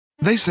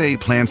They say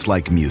plants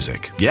like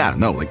music. Yeah,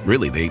 no, like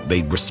really,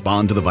 they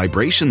respond to the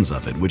vibrations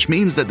of it, which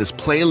means that this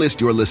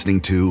playlist you're listening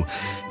to,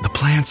 the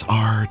plants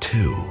are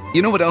too.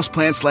 You know what else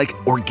plants like?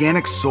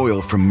 Organic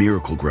soil from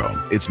Miracle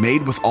Grow. It's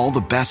made with all the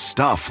best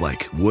stuff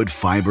like wood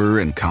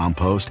fiber and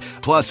compost.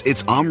 Plus,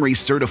 it's OMRI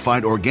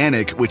certified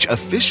organic, which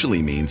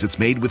officially means it's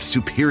made with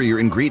superior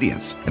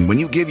ingredients. And when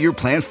you give your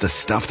plants the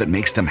stuff that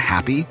makes them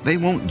happy, they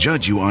won't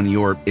judge you on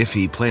your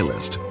iffy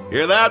playlist.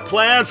 Hear that,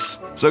 plants?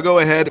 So go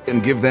ahead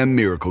and give them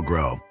Miracle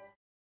Grow.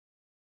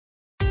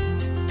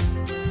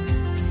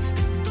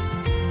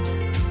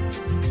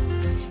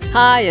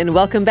 Hi, and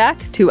welcome back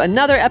to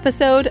another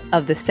episode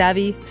of The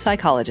Savvy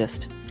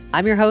Psychologist.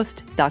 I'm your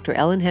host, Dr.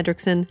 Ellen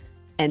Hendriksen,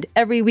 and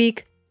every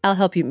week I'll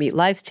help you meet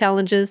life's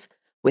challenges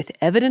with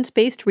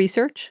evidence-based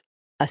research,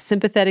 a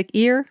sympathetic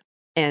ear,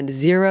 and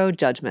zero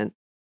judgment.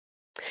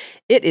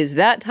 It is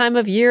that time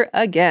of year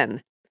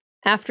again.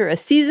 After a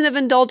season of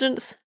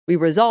indulgence, we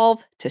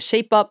resolve to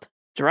shape up,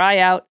 dry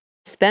out,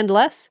 spend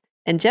less,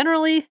 and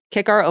generally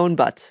kick our own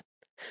butts.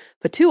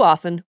 But too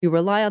often, we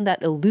rely on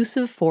that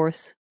elusive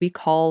force we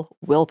call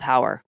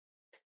willpower.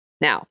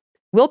 Now,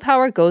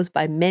 willpower goes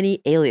by many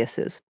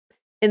aliases.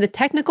 In the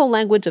technical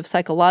language of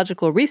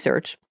psychological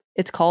research,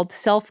 it's called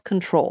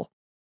self-control.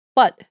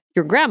 But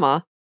your grandma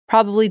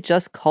probably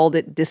just called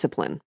it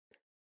discipline.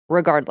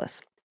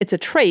 Regardless, it's a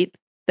trait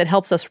that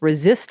helps us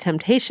resist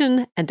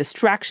temptation and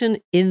distraction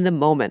in the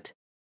moment.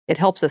 It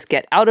helps us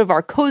get out of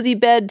our cozy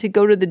bed to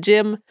go to the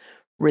gym,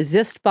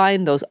 resist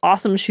buying those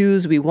awesome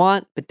shoes we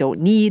want but don't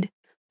need,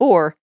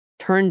 or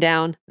turn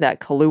down that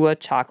Kahlua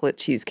chocolate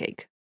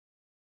cheesecake.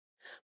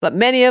 But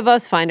many of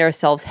us find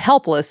ourselves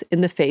helpless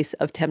in the face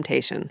of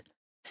temptation.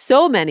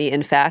 So many,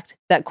 in fact,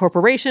 that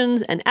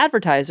corporations and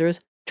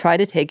advertisers try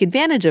to take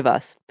advantage of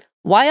us.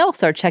 Why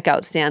else are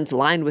checkout stands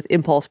lined with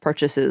impulse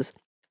purchases?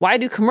 Why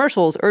do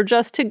commercials urge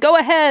us to go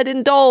ahead,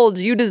 indulge,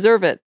 you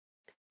deserve it?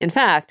 In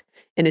fact,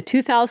 in a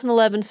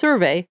 2011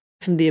 survey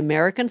from the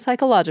American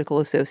Psychological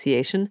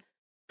Association,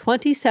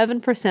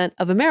 27%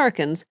 of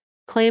Americans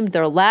claimed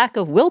their lack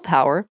of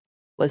willpower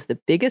was the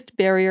biggest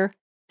barrier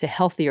to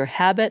healthier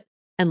habit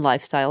and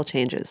lifestyle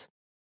changes.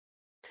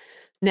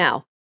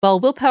 Now, while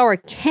willpower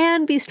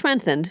can be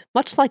strengthened,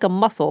 much like a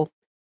muscle,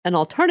 an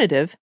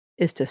alternative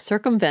is to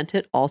circumvent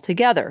it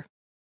altogether,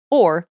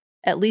 or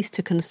at least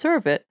to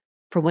conserve it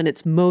for when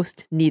it's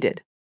most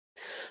needed.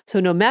 So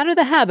no matter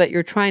the habit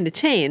you're trying to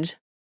change,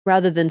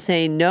 rather than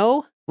saying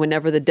no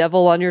whenever the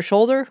devil on your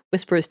shoulder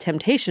whispers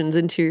temptations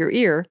into your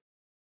ear,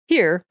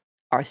 here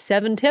are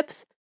 7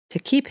 tips to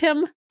keep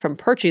him from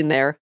perching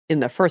there in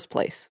the first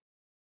place.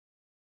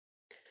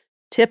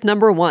 Tip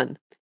number 1,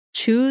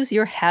 choose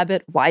your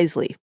habit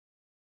wisely.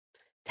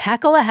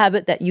 Tackle a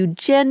habit that you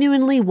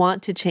genuinely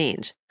want to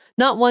change,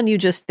 not one you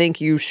just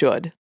think you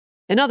should.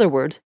 In other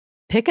words,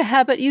 pick a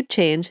habit you'd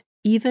change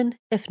even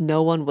if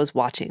no one was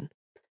watching.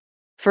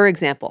 For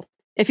example,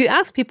 if you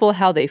ask people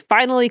how they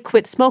finally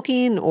quit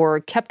smoking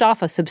or kept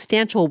off a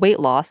substantial weight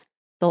loss,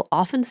 they'll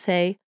often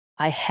say,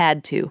 "I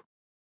had to."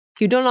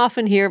 You don't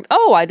often hear,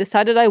 "Oh, I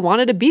decided I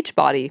wanted a beach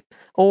body,"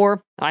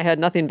 or "I had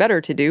nothing better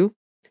to do."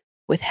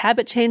 With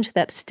habit change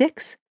that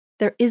sticks,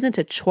 there isn't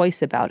a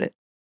choice about it.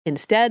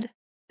 Instead,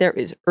 there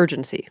is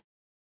urgency.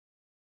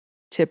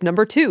 Tip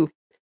number 2,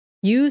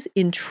 use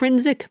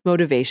intrinsic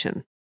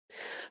motivation.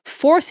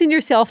 Forcing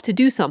yourself to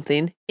do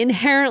something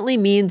inherently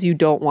means you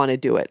don't want to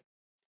do it.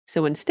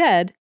 So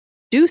instead,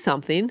 do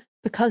something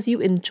because you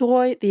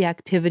enjoy the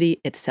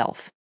activity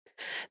itself.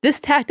 This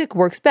tactic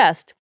works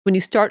best when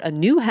you start a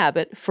new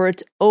habit for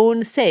its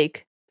own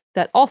sake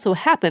that also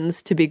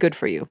happens to be good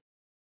for you.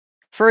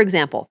 For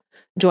example,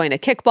 join a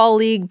kickball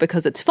league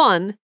because it's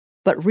fun,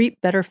 but reap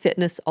better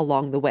fitness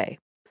along the way.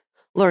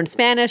 Learn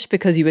Spanish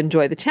because you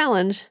enjoy the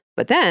challenge,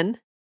 but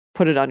then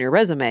put it on your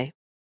resume.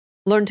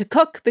 Learn to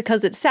cook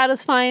because it's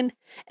satisfying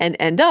and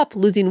end up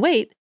losing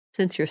weight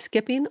since you're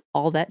skipping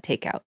all that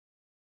takeout.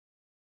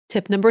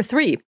 Tip number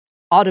 3,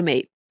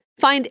 automate.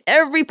 Find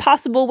every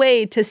possible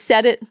way to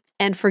set it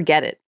and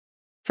forget it.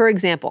 For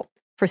example,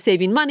 for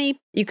saving money,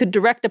 you could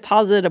direct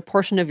deposit a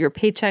portion of your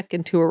paycheck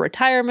into a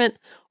retirement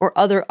or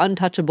other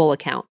untouchable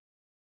account.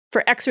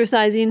 For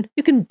exercising,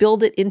 you can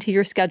build it into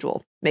your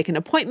schedule, make an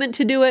appointment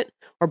to do it,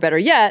 or better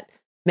yet,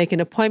 make an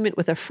appointment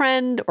with a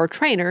friend or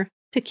trainer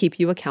to keep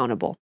you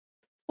accountable.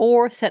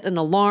 Or set an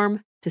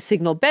alarm to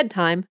signal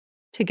bedtime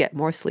to get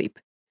more sleep.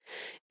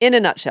 In a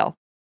nutshell,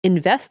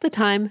 invest the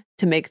time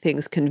to make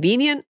things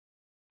convenient,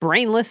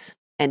 brainless,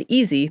 and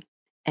easy,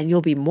 and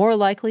you'll be more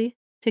likely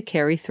to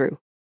carry through.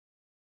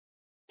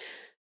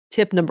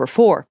 Tip number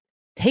 4,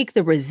 take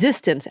the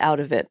resistance out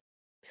of it.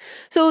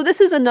 So this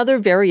is another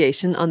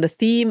variation on the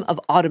theme of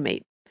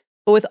automate.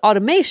 But with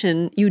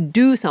automation, you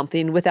do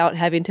something without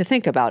having to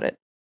think about it.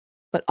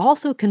 But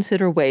also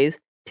consider ways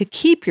to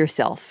keep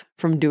yourself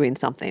from doing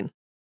something.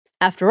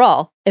 After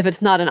all, if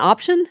it's not an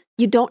option,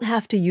 you don't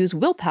have to use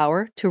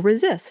willpower to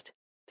resist.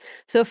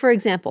 So for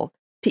example,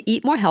 to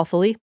eat more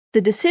healthily,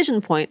 the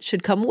decision point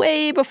should come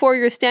way before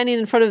you're standing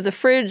in front of the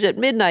fridge at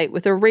midnight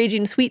with a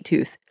raging sweet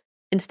tooth.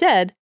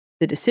 Instead,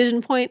 the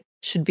decision point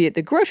should be at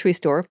the grocery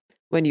store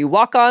when you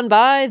walk on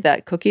by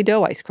that cookie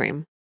dough ice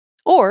cream.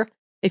 Or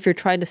if you're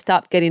trying to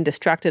stop getting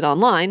distracted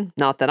online,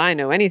 not that I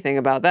know anything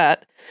about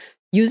that,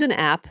 use an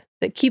app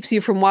that keeps you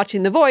from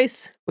watching The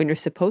Voice when you're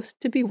supposed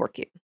to be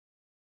working.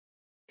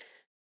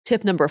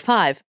 Tip number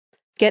 5,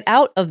 get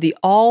out of the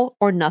all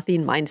or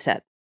nothing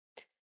mindset.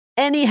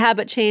 Any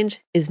habit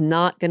change is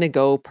not going to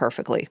go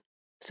perfectly.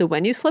 So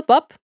when you slip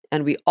up,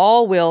 and we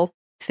all will,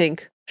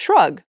 think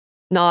shrug,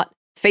 not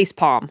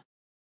facepalm,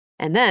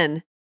 and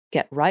then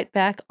get right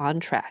back on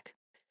track.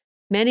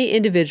 Many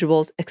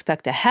individuals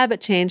expect a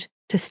habit change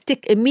to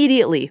stick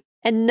immediately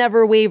and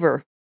never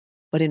waver.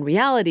 But in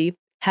reality,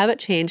 habit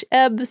change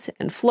ebbs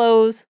and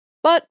flows,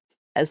 but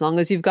as long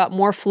as you've got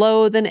more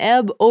flow than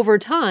ebb over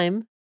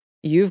time,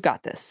 you've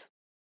got this.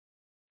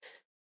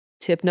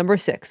 Tip number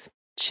 6,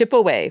 chip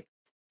away.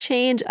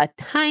 Change a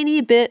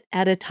tiny bit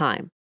at a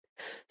time.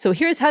 So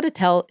here's how to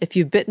tell if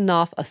you've bitten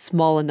off a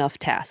small enough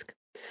task.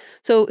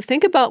 So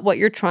think about what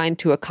you're trying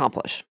to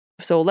accomplish.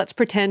 So let's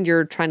pretend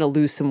you're trying to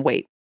lose some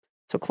weight.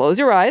 So close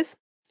your eyes,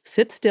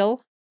 sit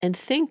still, and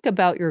think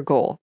about your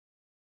goal.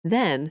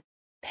 Then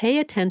pay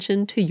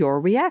attention to your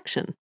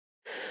reaction.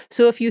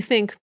 So if you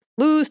think,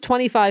 lose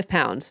 25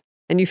 pounds,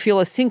 and you feel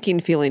a sinking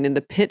feeling in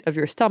the pit of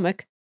your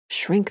stomach,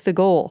 shrink the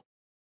goal.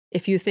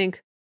 If you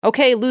think,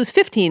 okay, lose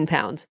 15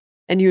 pounds,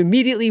 and you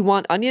immediately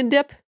want onion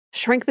dip,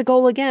 shrink the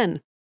goal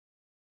again.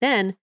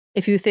 Then,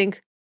 if you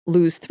think,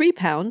 lose 3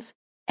 pounds,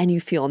 and you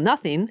feel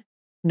nothing,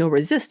 no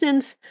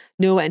resistance,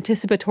 no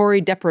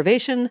anticipatory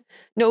deprivation,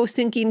 no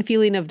sinking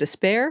feeling of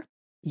despair,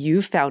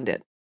 you've found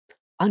it.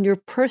 On your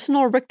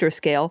personal Richter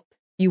scale,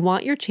 you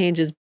want your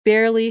changes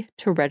barely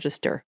to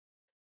register.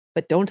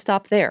 But don't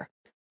stop there.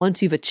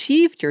 Once you've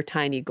achieved your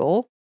tiny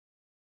goal,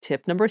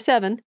 tip number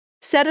 7,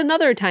 set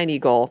another tiny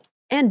goal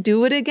and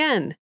do it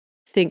again.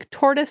 Think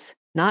tortoise,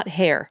 not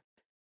hare.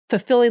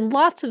 Fulfilling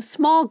lots of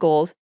small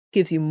goals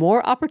gives you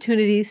more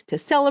opportunities to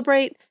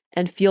celebrate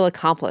and feel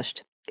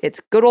accomplished.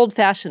 It's good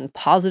old-fashioned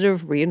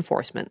positive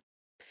reinforcement.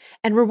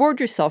 And reward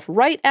yourself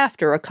right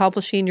after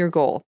accomplishing your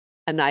goal.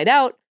 A night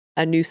out,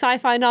 a new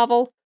sci-fi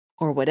novel,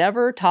 or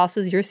whatever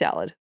tosses your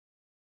salad.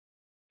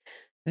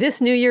 This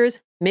New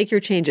Year's, make your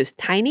changes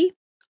tiny,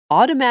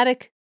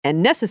 automatic,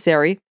 and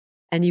necessary,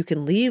 and you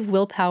can leave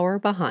willpower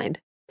behind.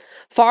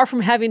 Far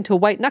from having to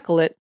white-knuckle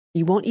it,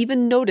 you won't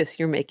even notice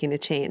you're making a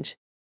change.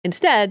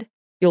 Instead,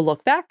 you'll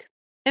look back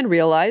and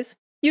realize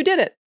you did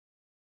it.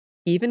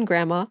 Even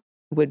Grandma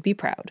would be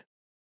proud.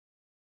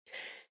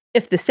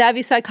 If The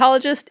Savvy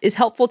Psychologist is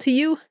helpful to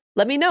you,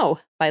 let me know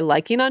by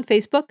liking on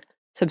Facebook,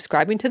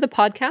 subscribing to the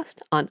podcast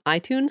on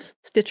iTunes,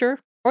 Stitcher,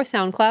 or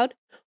SoundCloud,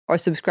 or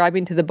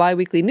subscribing to the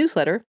biweekly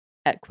newsletter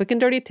at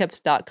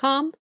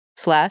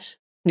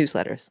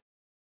quickanddirtytips.com/newsletters.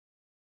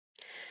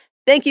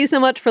 Thank you so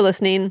much for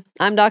listening.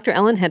 I'm Dr.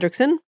 Ellen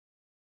Hendriksen.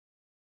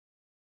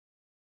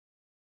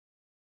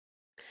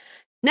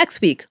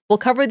 Next week, we'll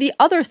cover the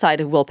other side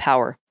of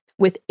willpower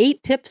with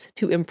 8 tips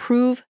to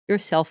improve your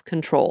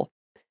self-control.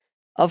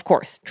 Of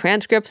course,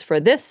 transcripts for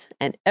this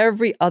and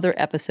every other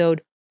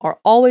episode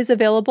are always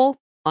available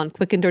on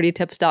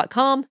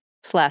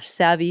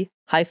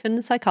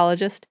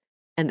quickanddirtytips.com/savvy-psychologist,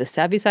 and The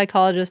Savvy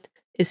Psychologist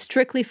is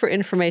strictly for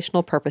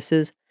informational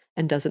purposes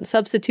and doesn't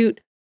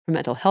substitute for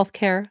mental health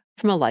care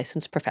from a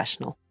licensed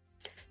professional.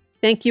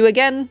 Thank you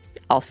again.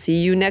 I'll see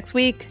you next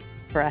week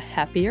for a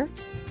happier,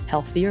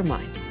 healthier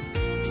mind.